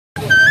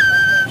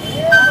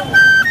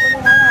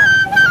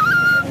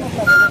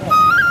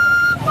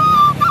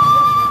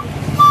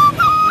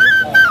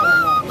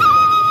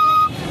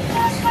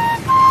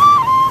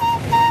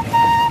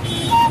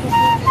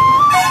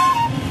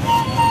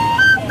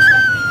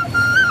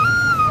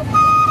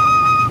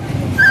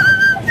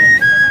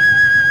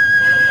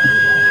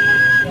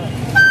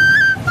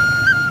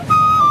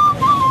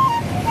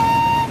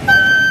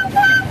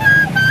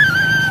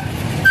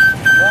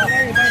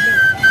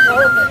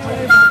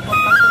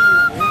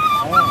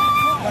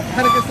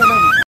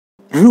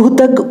रूह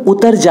तक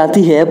उतर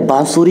जाती है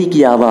बांसुरी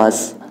की आवाज़,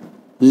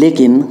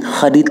 लेकिन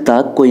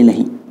खरीदता कोई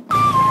नहीं।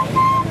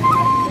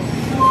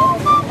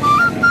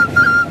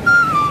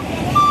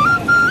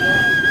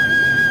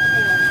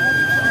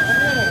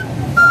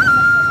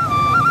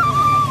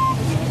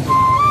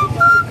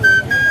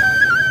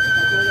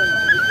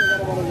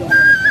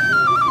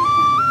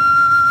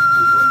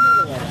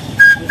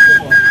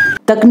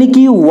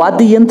 तकनीकी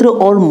वाद्य यंत्र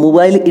और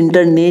मोबाइल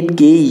इंटरनेट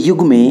के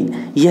युग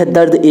में यह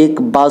दर्द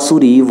एक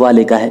बांसुरी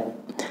वाले का है।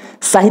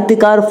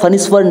 साहित्यकार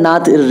फणीश्वर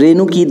नाथ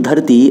रेणु की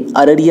धरती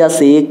अररिया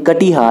से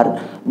कटिहार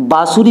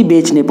बांसुरी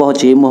बेचने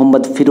पहुंचे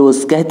मोहम्मद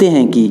फिरोज कहते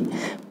हैं कि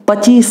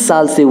 25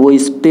 साल से वो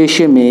इस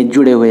पेशे में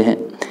जुड़े हुए हैं,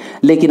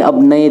 लेकिन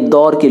अब नए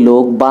दौर के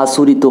लोग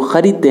बांसुरी तो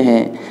खरीदते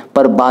हैं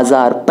पर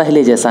बाजार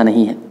पहले जैसा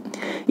नहीं है।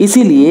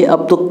 इसीलिए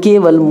अब तो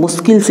केवल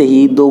मुश्किल से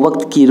ही 2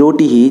 वक्त की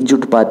रोटी ही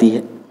जुट पाती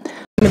है।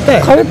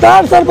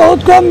 खरीदार सर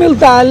बहुत कम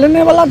मिलता है,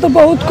 लेने वाला तो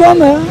बहुत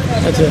कम है।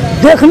 अच्छा।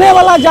 देखने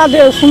वाला ज़्यादा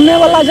है, सुनने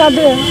वाला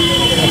ज़्यादा है।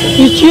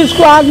 अच्छा। इस चीज़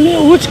को आदमी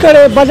ऊँच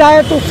करे,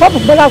 बजाए तो सब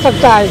बजा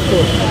सकता है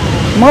इसको,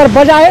 मगर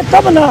बजाए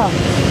तब ना।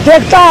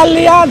 देखता है,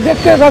 लिया,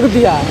 देख के रख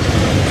दिया।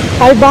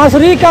 आई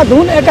बांसुरी का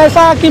धुन एक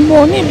ऐसा है कि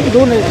मोहनी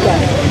धुन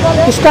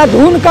है इसका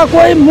धुन का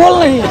कोई मोल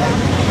नहीं है।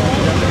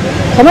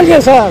 समझिए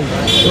सर।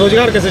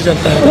 रोजगार कैसे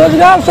चलता है?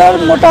 रोजगार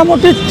सर मोटा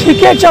मोटी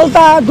ठीक है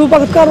चलता है, 2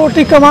 वक्त का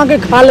रोटी कमा के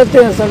खा लेते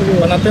हैं सर।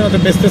 बनाते हैं तो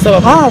बेचते सब?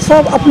 हाँ,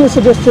 सब अपने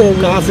से बेचते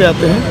हैं। कहाँ से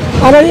आते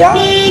हैं? अररिया,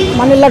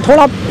 माने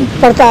लठोड़ा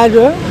पड़ता है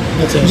जो है।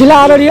 अच्छा।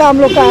 जिला अररिया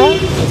हम लोग का है।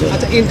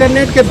 अच्छा,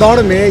 इंटरनेट के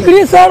दौर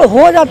में सर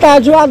हो जाता है,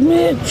 जो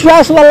आदमी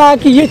चॉइस वाला है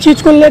कि ये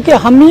चीज़ को लेके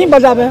हम ही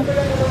बजावे,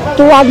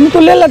 तो आदमी तो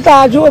ले लेता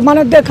है। जो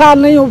मैंने देखा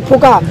नहीं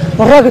फूका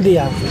रख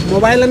दिया।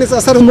 मोबाइल आने से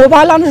असर?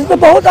 मोबाइल आने से तो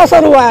बहुत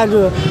असर हुआ है।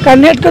 जो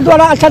नेट के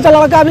द्वारा अच्छा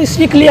चला का भी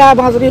सीख लिया है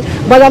बांसुरी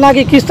बजाना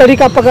की, किस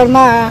तरीका पकड़ना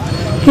है,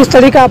 किस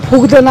तरीका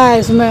फूंक देना है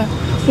इसमें,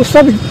 वो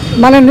सब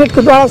मैंने नेट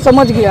के द्वारा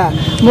समझ गया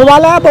है।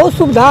 मोबाइल है, बहुत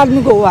सुविधा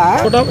आदमी को हुआ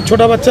है।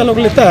 छोटा बच्चा लोग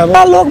लेता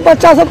है? लोग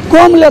बच्चा सब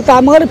कम लेता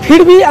है, मगर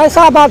फिर भी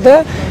ऐसा बात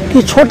है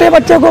कि छोटे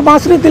बच्चे को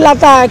बांसुरी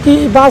दिलाता है कि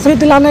बांसुरी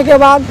दिलाने के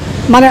बाद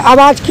माने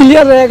आवाज़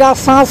क्लियर रहेगा,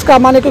 सांस का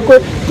माने कि कोई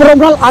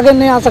प्रॉब्लम आगे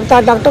नहीं आ सकता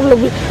है। डॉक्टर लोग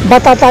भी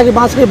बताता है कि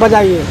बांसुरी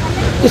बजाइए।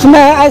 इसमें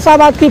ऐसा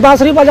बात कि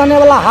बांसुरी बजाने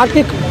वाला हार्ट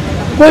की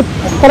कोई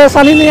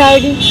परेशानी नहीं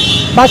आएगी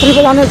बांसुरी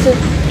बजाने से।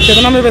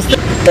 कितना में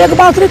बेचते? एक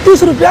बांसुरी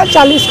 30 रुपया,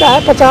 40 का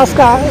है, 50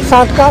 का है,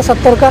 60 का,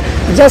 70 का,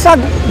 जैसा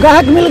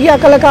ग्राहक मिल गया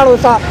कलाकार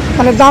वैसा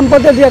मैंने दाम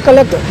पर दे दिया।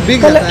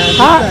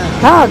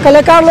 हाँ,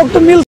 कलाकार लोग तो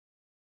मिल।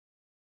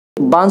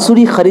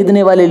 बांसुरी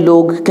खरीदने वाले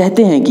लोग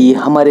कहते हैं कि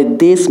हमारे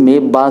देश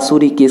में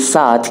बांसुरी के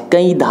साथ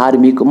कई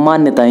धार्मिक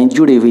मान्यताएं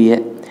जुड़ी हुई है।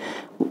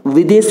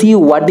 विदेशी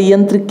वाद्य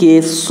यंत्र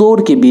के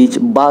शोर के बीच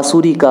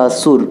बांसुरी का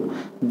सुर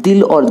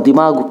दिल और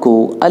दिमाग को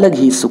अलग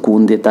ही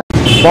सुकून देता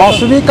है।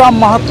 बांसुरी का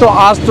महत्व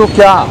आज तो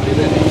क्या,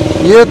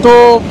 ये तो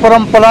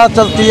परंपरा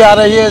चलती आ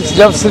रही है।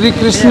 जब श्री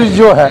कृष्ण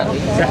जो है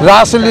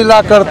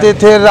रासलीला करते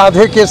थे,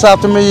 राधे के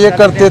साथ में ये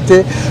करते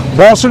थे,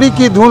 बांसुरी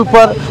की धुन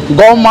पर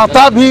गौ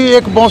माता भी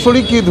एक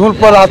बांसुरी की धुन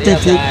पर आती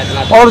थी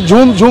और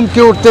झूम झूम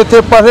के उठते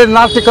थे। पहले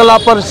नाट्य कला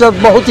परिषद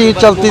बहुत ही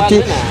चलती थी,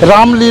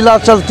 रामलीला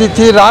चलती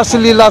थी,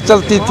 रासलीला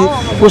चलती थी,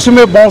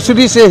 उसमें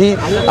बांसुरी से ही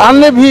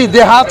अन्य भी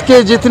देहात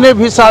के जितने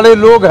भी सारे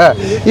लोग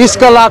हैं इस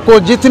कला को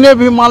जितने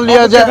भी मान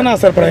लिया जाए। कितना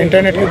असर पड़ा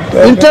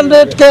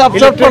इंटरनेट के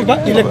अवसर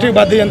पर? इलेक्ट्रिक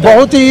वाद्य यंत्र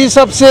बहुत ही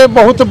सबसे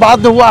बहुत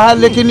बाध्य हुआ है,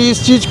 लेकिन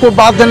इस चीज़ को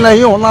बाध्य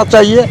नहीं होना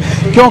चाहिए,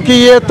 क्योंकि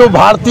ये तो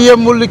भारतीय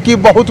मूल्य की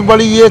बहुत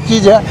बड़ी ये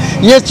चीज़ है।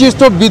 ये चीज़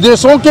तो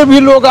विदेशों के भी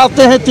लोग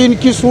आते हैं तो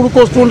इनकी सुर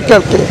को सुन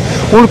करके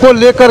उनको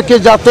लेकर के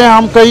जाते हैं।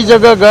 हम कई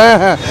जगह गए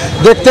हैं,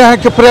 देखते हैं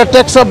कि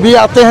पर्यटक सब भी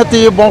आते हैं तो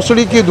ये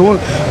बांसुरी की धुन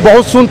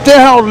बहुत सुनते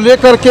हैं और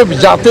लेकर के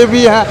जाते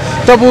भी हैं।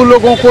 तब उन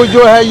लोगों को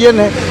जो है ये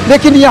नहीं,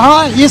 लेकिन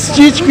यहाँ इस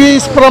चीज़ की,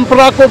 इस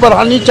परंपरा को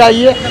बढ़ानी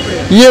चाहिए।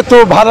 ये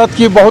तो भारत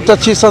की बहुत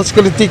अच्छी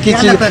संस्कृति की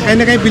चीज़, कहीं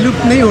ना कहीं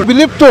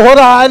विलुप्त तो हो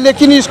रहा है,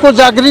 लेकिन इसको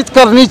जागृत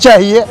करनी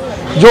चाहिए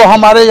जो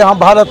हमारे यहाँ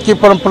भारत की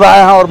परंपराएं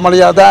हैं और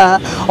मर्यादाएं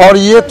हैं। और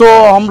ये तो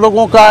हम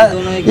लोगों का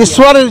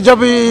ईश्वर, जब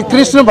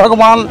कृष्ण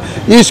भगवान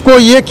इसको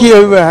ये किए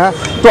हुए हैं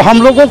तो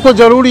हम लोगों को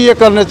ज़रूर ये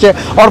करने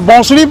चाहिए। और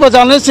बांसुरी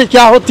बजाने से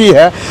क्या होती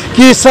है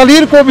कि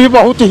शरीर को भी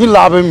बहुत ही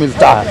लाभ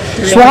मिलता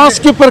है। श्वास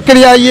की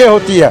प्रक्रिया ये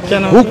होती है,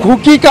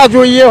 हुकी का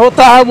जो ये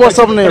होता है वो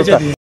सब नहीं होता।